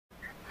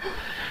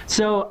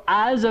So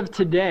as of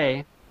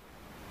today,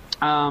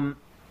 I'm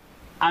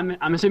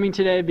assuming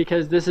today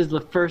because this is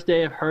the first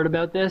day I've heard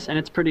about this, and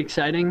it's pretty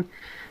exciting.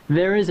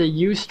 There is a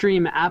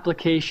Ustream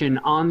application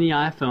on the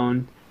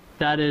iPhone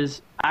that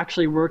is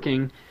actually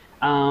working.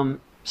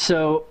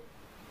 So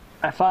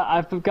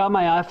I've got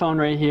my iPhone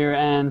right here,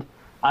 and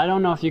I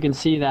don't know if you can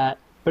see that,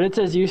 but it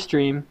says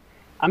Ustream.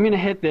 I'm going to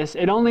hit this.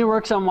 It only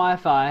works on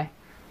Wi-Fi.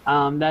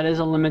 That is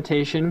a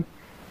limitation,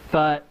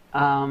 but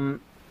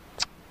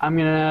I'm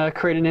going to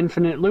create an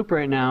infinite loop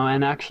right now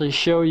and actually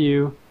show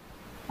you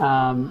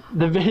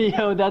the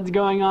video that's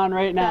going on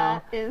right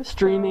now. That is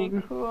streaming,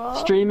 so cool.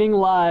 Streaming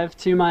live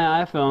to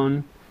my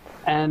iPhone,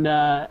 and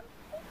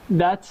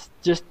that's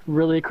just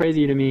really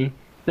crazy to me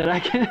that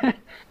I can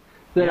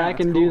I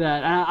can do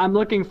that. And I'm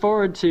looking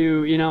forward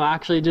to, you know,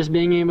 actually just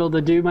being able to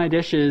do my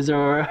dishes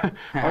or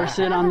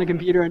sit on the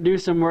computer and do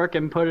some work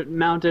and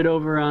mount it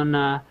over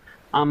on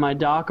my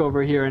dock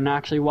over here and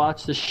actually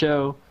watch the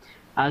show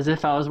as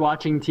if I was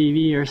watching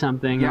TV or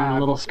something on a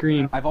little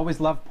screen. I've always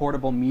loved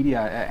portable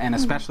media, and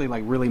especially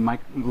like really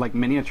like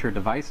miniature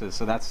devices.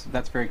 So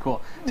that's very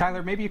cool.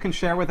 Tyler, maybe you can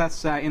share with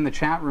us in the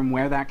chat room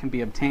where that can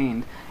be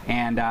obtained.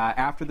 And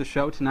after the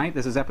show tonight,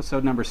 this is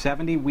episode number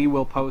 70. We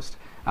will post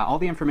all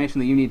the information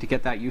that you need to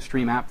get that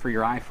Ustream app for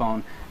your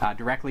iPhone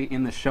directly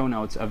in the show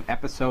notes of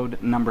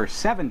episode number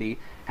 70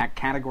 at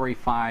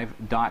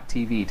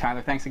category5.tv.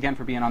 Tyler, thanks again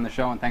for being on the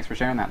show, and thanks for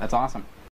sharing that. That's awesome.